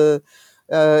all the.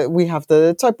 We have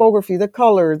the typography, the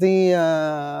color,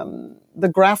 the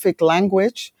graphic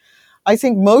language. I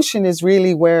think motion is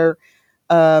really where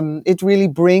it really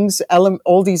brings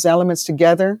all these elements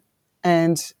together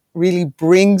and really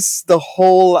brings the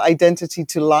whole identity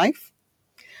to life.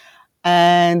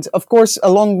 And of course,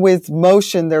 along with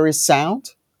motion, there is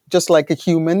sound, just like a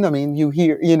human. I mean, you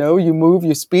hear, you move,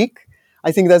 you speak.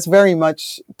 I think that's very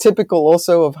much typical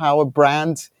also of how a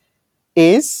brand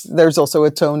is. There's also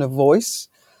a tone of voice.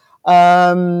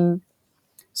 So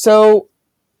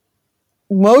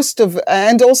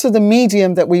and also the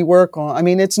medium that we work on. I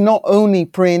mean, it's not only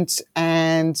print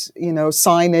and,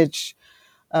 signage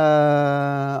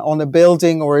on a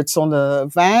building, or it's on a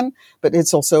van, but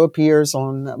it also appears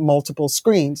on multiple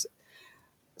screens.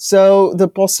 So the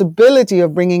possibility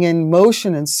of bringing in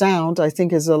motion and sound, I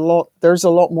think there's a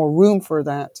lot more room for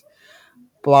that.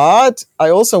 But I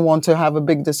also want to have a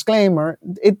big disclaimer.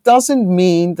 It doesn't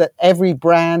mean that every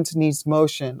brand needs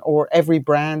motion or every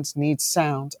brand needs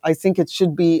sound. I think it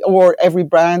should be, or every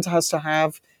brand has to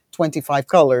have 25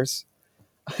 colors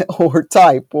or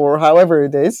type or however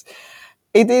it is.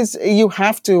 You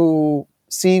have to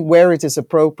see where it is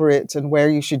appropriate and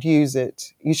where you should use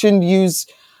it. You shouldn't use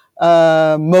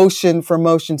motion for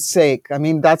motion's sake. I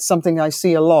mean, that's something I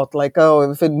see a lot. Like, oh,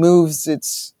 if it moves,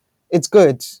 it's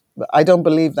good. But I don't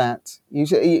believe that.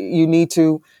 You need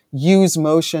to use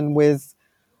motion with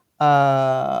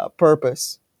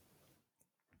purpose.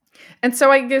 And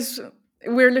so I guess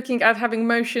we're looking at having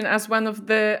motion as one of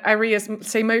the areas,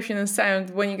 say motion and sound,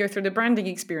 when you go through the branding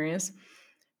experience,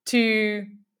 to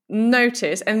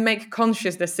notice and make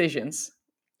conscious decisions,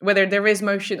 whether there is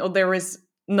motion or there is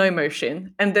no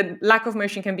motion. And the lack of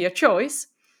motion can be a choice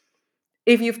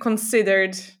if you've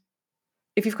considered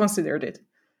it.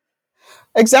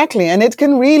 Exactly. And it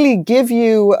can really give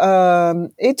you,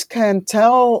 it can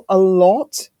tell a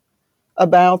lot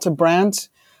about a brand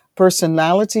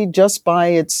personality just by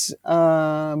its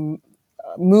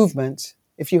movement.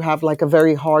 If you have like a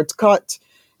very hard cut,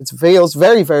 it feels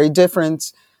very, very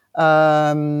different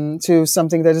to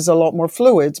something that is a lot more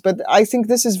fluid. But I think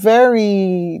this is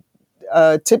very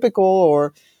typical,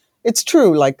 or it's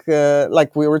true, like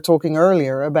we were talking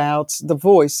earlier about the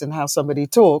voice and how somebody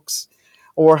talks.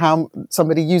 or how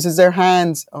somebody uses their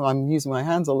hands. Oh, I'm using my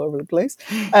hands all over the place.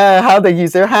 How they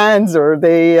use their hands, or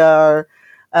they are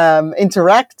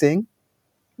interacting.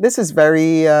 This is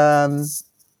very.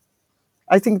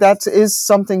 I think that is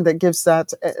something that gives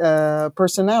that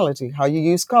personality. How you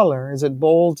use color. Is it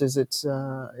bold? Is it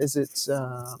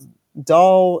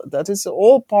dull? That is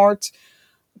all part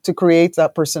to create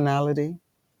that personality.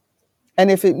 And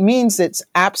if it means it's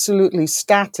absolutely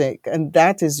static and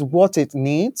that is what it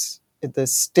needs, the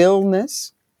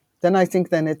stillness, then I think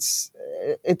then it's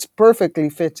perfectly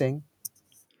fitting.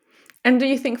 And do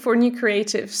you think for new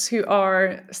creatives who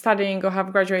are studying or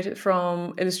have graduated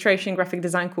from illustration graphic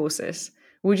design courses,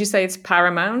 would you say it's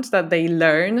paramount that they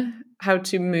learn how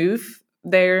to move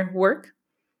their work?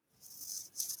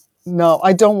 No,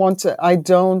 I don't want to. I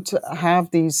don't have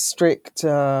these strict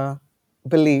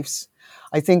beliefs.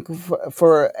 I think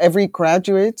for every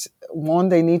graduate, one,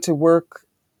 they need to work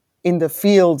in the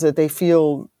field that they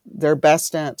feel they're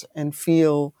best at and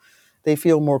they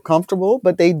feel more comfortable.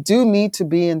 But they do need to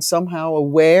be in somehow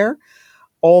aware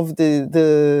of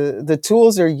the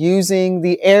tools they're using,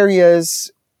 the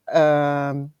areas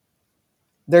they're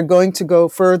going to go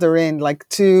further in, like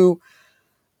to.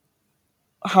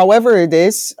 However it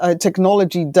is,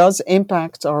 technology does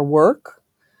impact our work.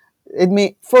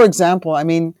 For example, I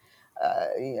mean,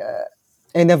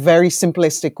 in a very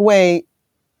simplistic way,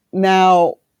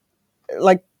 now,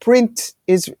 like print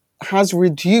has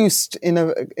reduced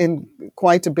in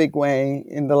quite a big way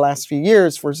in the last few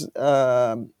years for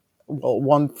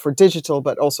one for digital,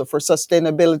 but also for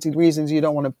sustainability reasons. You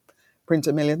don't want to print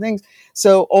a million things,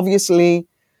 so obviously,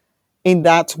 in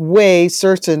that way,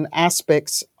 certain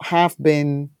aspects have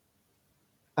been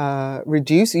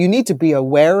reduced. You need to be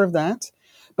aware of that,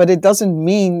 but it doesn't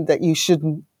mean that you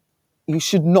should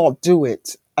not do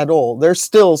it at all. There's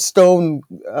still stone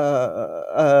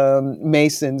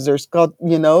masons. There's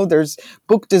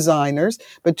book designers,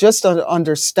 but just to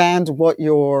understand what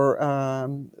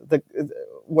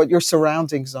what your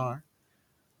surroundings are,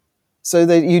 so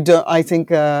that you don't. I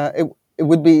think it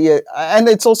would be, and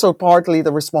it's also partly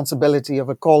the responsibility of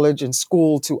a college and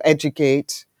school to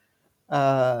educate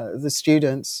the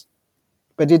students.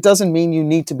 But it doesn't mean you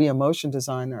need to be a motion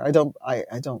designer. I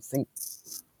don't think.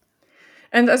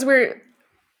 And as we're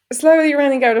slowly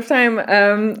running out of time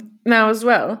now as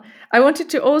well, I wanted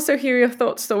to also hear your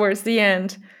thoughts towards the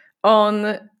end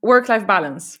on work-life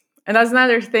balance. And that's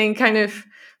another thing, kind of,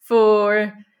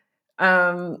 for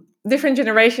different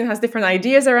generation has different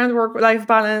ideas around work-life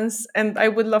balance. And I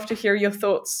would love to hear your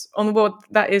thoughts on what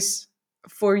that is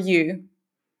for you.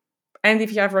 And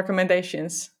if you have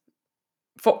recommendations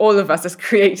for all of us as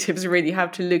creatives, really, how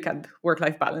to look at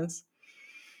work-life balance.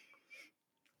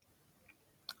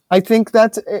 I think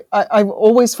that I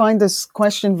always find this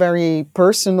question very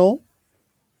personal,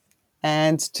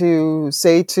 and to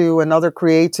say to another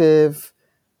creative,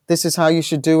 this is how you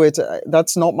should do it,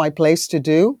 that's not my place to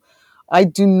do. I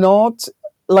do not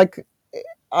like.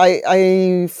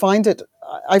 I find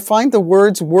the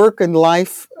words work and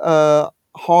life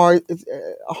hard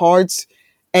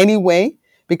anyway,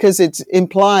 because it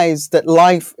implies that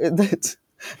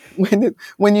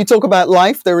when you talk about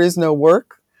life, there is no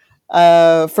work.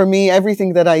 For me,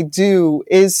 everything that I do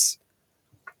is,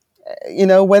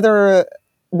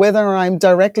 whether I'm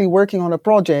directly working on a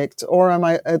project or I'm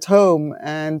at home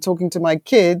and talking to my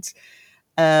kids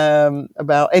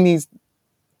about any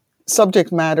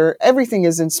subject matter, everything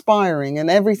is inspiring and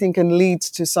everything can lead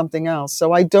to something else.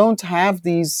 So I don't have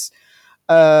these,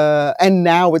 and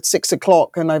now it's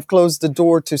 6:00 and I've closed the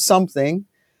door to something.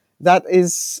 That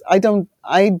is, I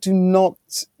do not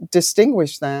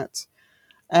distinguish that.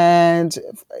 And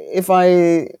if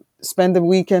I spend the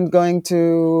weekend going to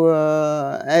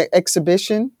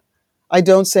exhibition, I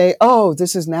don't say, "Oh,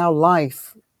 this is now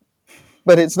life,"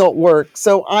 but it's not work.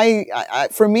 So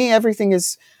for me, everything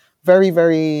is very,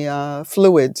 very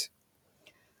fluid.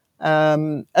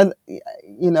 And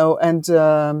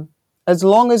as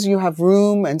long as you have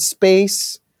room and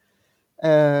space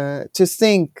to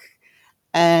think,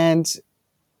 and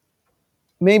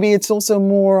maybe it's also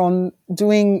more on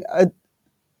doing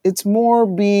it's more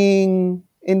being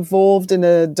involved in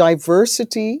a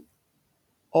diversity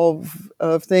of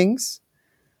things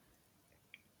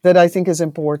that I think is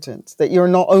important. That you're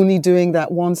not only doing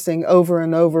that one thing over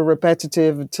and over,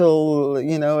 repetitive until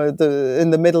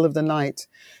in the middle of the night.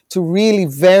 To really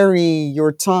vary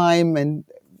your time and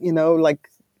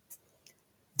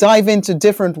dive into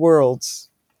different worlds.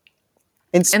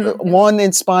 One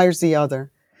inspires the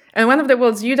other. And one of the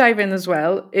worlds you dive in as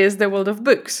well is the world of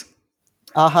books.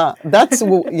 That's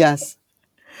yes.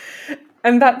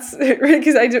 And that's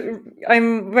because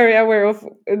I'm very aware of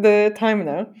the time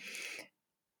now.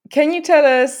 Can you tell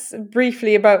us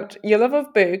briefly about your love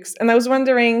of books? And I was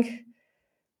wondering,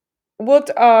 what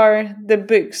are the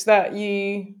books that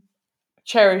you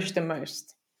cherish the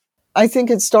most? I think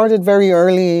it started very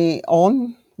early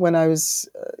on when I was,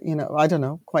 I don't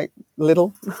know, quite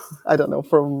little. I don't know,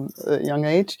 from a young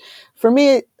age. For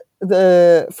me,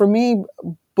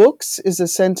 books is a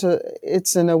center.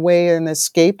 It's in a way an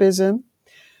escapism.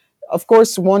 Of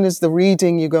course, one is the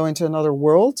reading; you go into another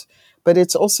world. But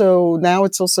it's also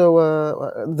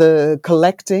the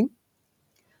collecting.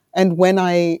 And when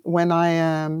I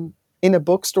am in a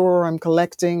bookstore, or I'm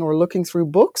collecting or looking through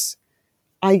books,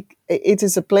 it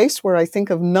is a place where I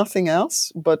think of nothing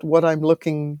else but what I'm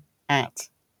looking at.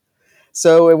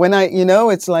 So when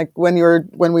it's like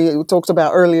when we talked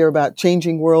about earlier about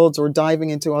changing worlds or diving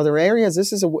into other areas,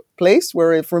 this is a place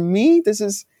where for me,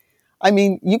 I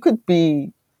mean, you could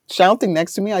be shouting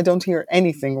next to me. I don't hear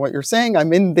anything what you're saying.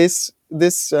 I'm in this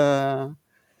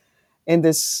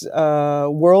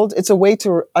world. It's a way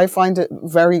I find it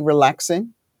very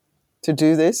relaxing to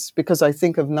do this because I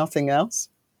think of nothing else.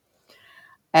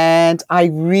 And I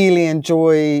really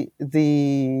enjoy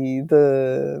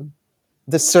the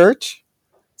search.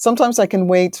 Sometimes I can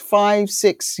wait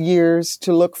 5-6 years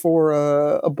to look for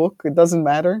a book. It doesn't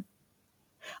matter.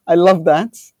 I love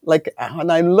that. Like, and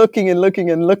I'm looking and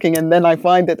looking and looking, and then I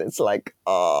find it. It's like,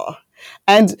 oh.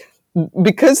 And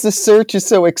because the search is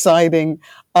so exciting,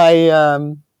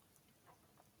 I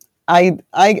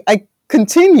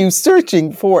continue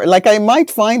searching for, like, I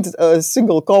might find a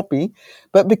single copy,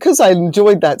 but because I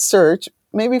enjoyed that search,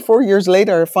 maybe 4 years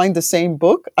later I find the same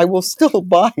book, I will still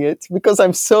buy it because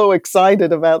I'm so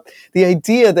excited about the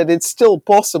idea that it's still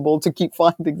possible to keep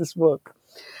finding this book.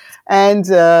 And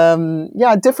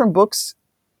different books,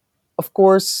 of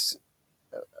course,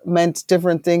 meant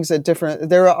different things at different.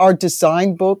 There are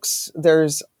design books,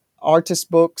 there's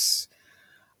artist books.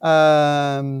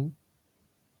 That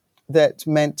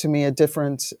meant to me at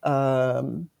different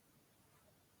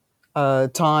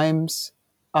times.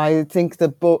 I think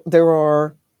there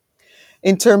are,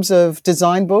 in terms of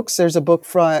design books, there's a book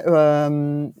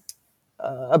about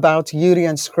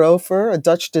Jurjen Schroefer, a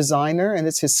Dutch designer, and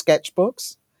it's his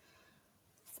sketchbooks.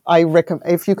 I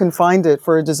recommend, if you can find it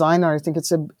for a designer, I think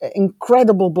it's an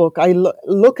incredible book. I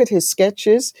look at his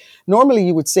sketches. Normally,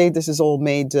 you would say this is all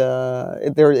made,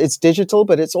 it's digital,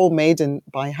 but it's all made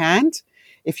by hand.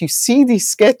 If you see these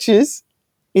sketches,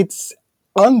 it's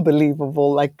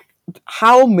unbelievable. Like,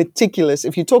 how meticulous.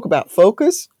 If you talk about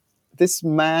focus, this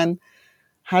man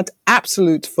had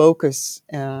absolute focus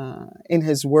in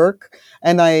his work.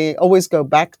 And I always go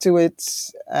back to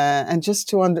it and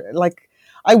just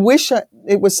I wish I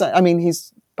mean,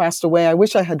 he's passed away. I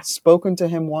wish I had spoken to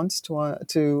him once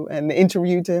and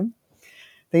interviewed him.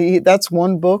 That's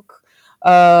one book.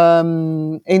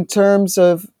 In terms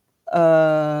of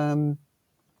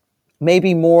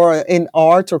maybe more in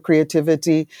art or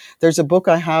creativity, there's a book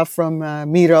I have from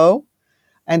Miro,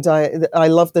 and I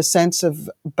love the sense of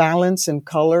balance and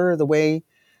color, the way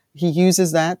he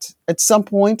uses that. At some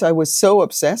point, I was so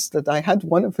obsessed that I had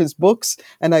one of his books,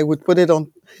 and I would put it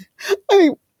on.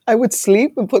 I would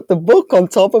sleep and put the book on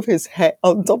top of his head,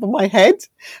 on top of my head,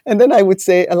 and then I would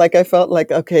say, like, I felt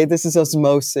like, okay, this is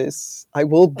osmosis. I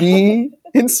will be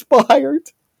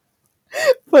inspired,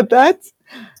 but that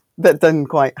didn't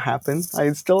quite happen.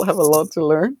 I still have a lot to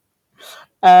learn.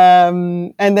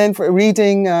 And then for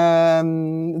reading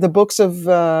the books of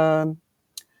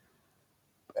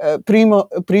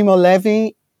Primo Levi,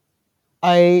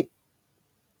 I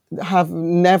have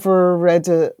never read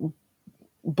a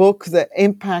book that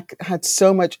had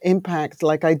so much impact.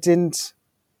 Like, I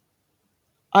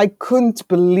couldn't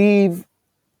believe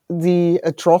the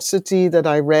atrocity that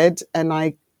I read,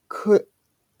 and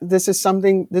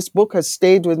this book has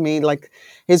stayed with me. Like,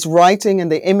 his writing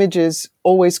and the images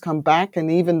always come back. And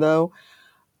even though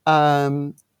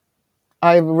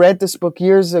I read this book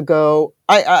years ago,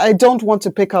 I don't want to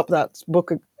pick up that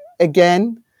book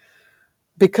again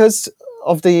because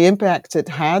of the impact it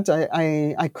had.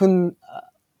 I couldn't.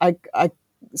 I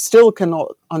still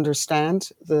cannot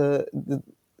understand the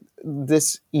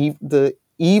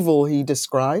evil he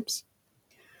describes.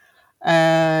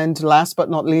 And last but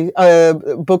not least,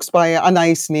 books by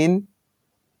Anais Nin,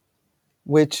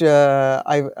 which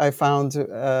I found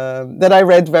that I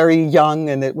read very young,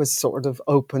 and it was sort of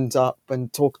opened up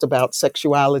and talked about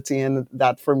sexuality, and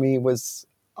that for me was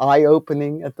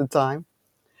eye-opening at the time.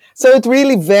 So it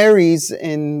really varies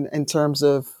in terms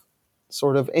of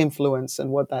sort of influence and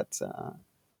what that's.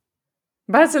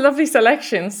 That's a lovely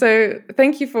selection. So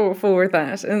thank you for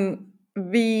that. And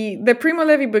The Primo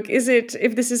Levi book, is it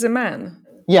If This Is a Man?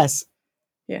 Yes.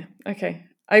 Yeah, okay.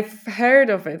 I've heard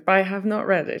of it, but I have not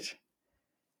read it.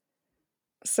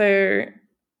 So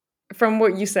from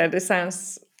what you said, it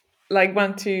sounds like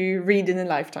one to read in a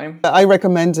lifetime. I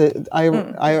recommend it. I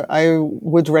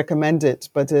would recommend it,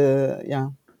 but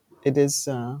it is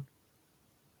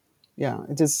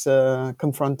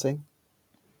confronting.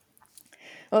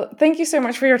 Well, thank you so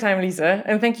much for your time, Liza,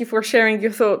 and thank you for sharing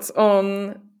your thoughts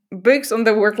on books, on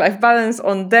the work-life balance,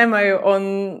 on demo,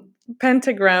 on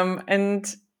pentagram,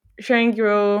 and sharing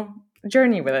your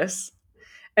journey with us.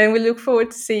 And we look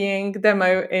forward to seeing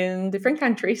demo in different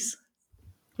countries.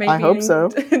 Maybe I hope in so.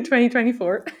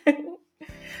 2024.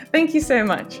 Thank you so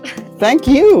much. Thank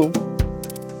you.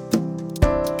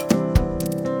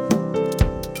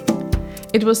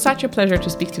 It was such a pleasure to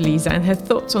speak to Liza, and her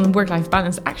thoughts on work-life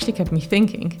balance actually kept me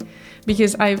thinking,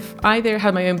 because I've either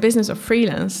had my own business or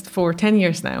freelanced for 10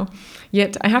 years now,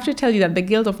 yet I have to tell you that the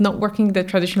guilt of not working the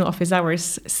traditional office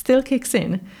hours still kicks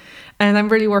in, and I'm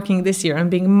really working this year on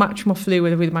being much more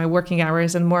fluid with my working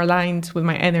hours and more aligned with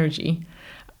my energy.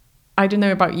 I don't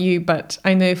know about you, but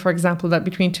I know, for example, that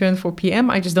between 2 and 4 p.m.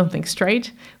 I just don't think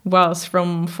straight, whilst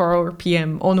from 4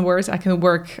 p.m. onwards I can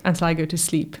work until I go to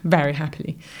sleep very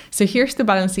happily. So here's to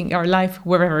balancing our life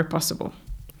wherever possible.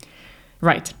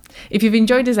 Right. If you've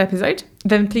enjoyed this episode,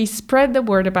 then please spread the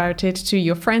word about it to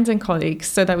your friends and colleagues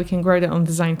so that we can grow the On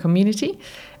Design community.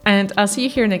 And I'll see you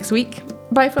here next week.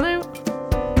 Bye for now.